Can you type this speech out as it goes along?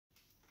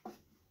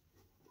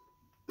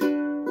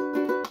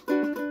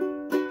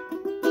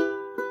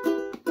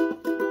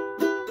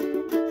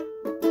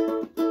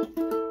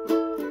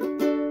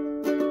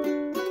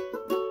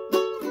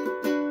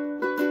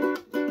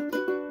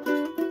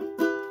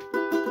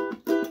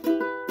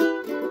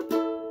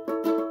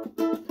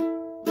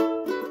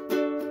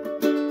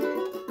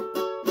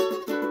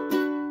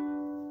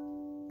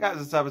guys,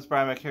 what's up? It's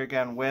Brian back here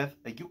again with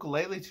a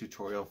ukulele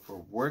tutorial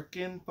for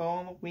working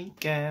on the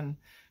weekend.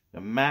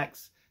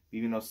 Max,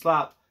 bbno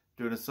slop,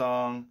 doing a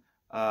song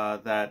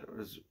that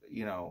was,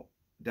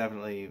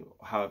 definitely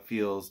how it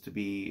feels to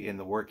be in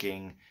the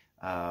working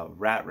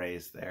rat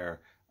race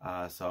there.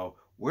 So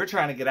we're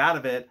trying to get out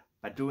of it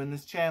by doing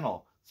this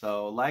channel.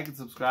 So like and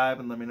subscribe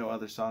and let me know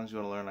other songs you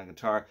want to learn on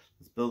guitar.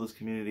 Let's build this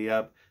community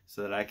up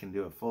so that I can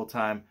do it full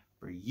time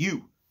for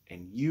you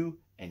and you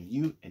and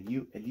you and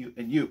you and you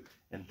and you.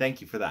 And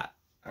thank you for that.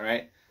 All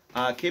right.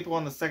 Capo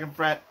on the 2nd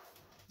fret.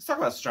 Let's talk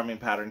about strumming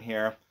pattern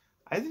here.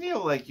 I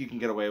feel like you can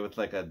get away with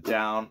like a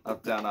down,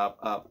 up, down, up,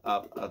 up,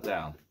 up, up,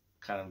 down.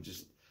 Kind of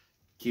just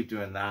keep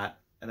doing that.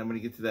 And then when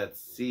you get to that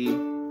C, you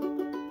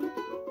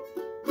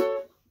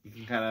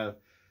can kind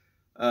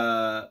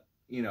of,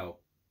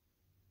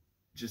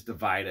 just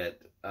divide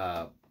it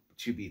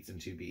 2 beats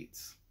and 2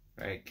 beats.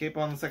 All right.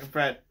 Capo on the 2nd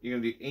fret. You're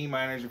going to do A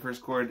minor as your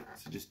first chord.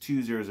 So just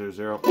 2, 0, 0,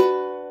 0.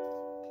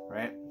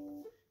 Right?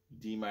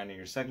 D minor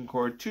your 2nd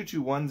chord, 2,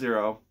 2, 1,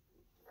 0.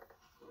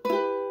 Okay.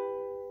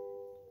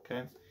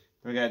 Then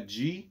we got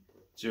G,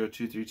 0,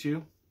 2, 3,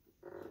 2.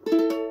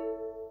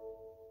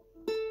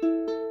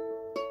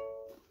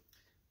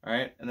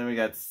 Alright, and then we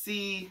got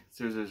C,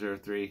 0, 0, 0,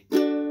 3.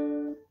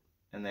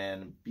 And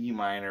then B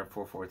minor,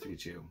 4, 4, 3,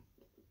 2.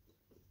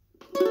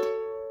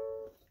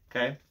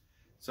 Okay.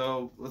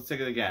 So let's take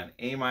it again.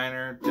 A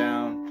minor,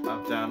 down,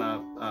 up, down,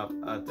 up, up,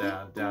 up,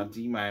 down, down,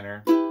 D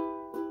minor.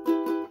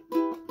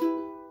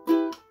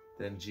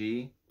 Then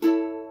G,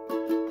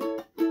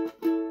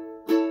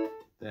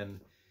 then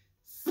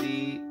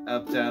C,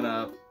 up,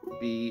 down,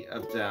 B,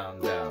 up,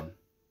 down, down.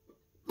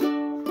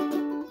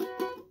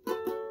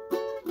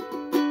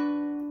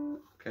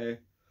 Okay,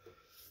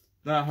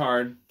 not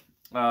hard.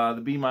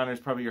 The B minor is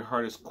probably your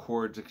hardest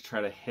chord to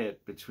try to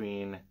hit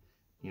between,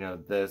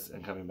 this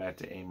and coming back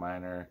to A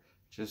minor.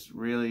 Just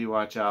really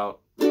watch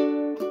out.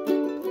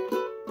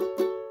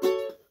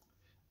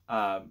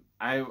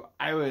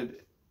 I would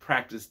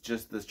practice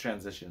just this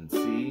transition.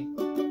 C,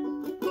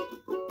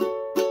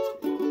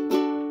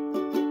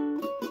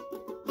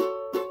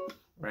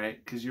 right?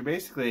 Because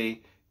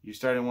you're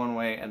starting one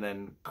way and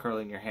then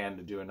curling your hand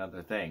to do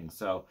another thing.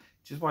 So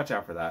just watch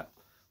out for that.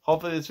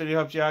 Hopefully this video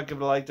helped you out. Give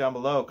it a like down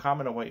below.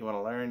 Comment on what you want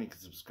to learn. You can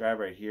subscribe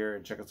right here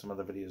and check out some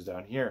other videos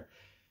down here.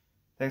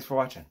 Thanks for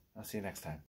watching. I'll see you next time.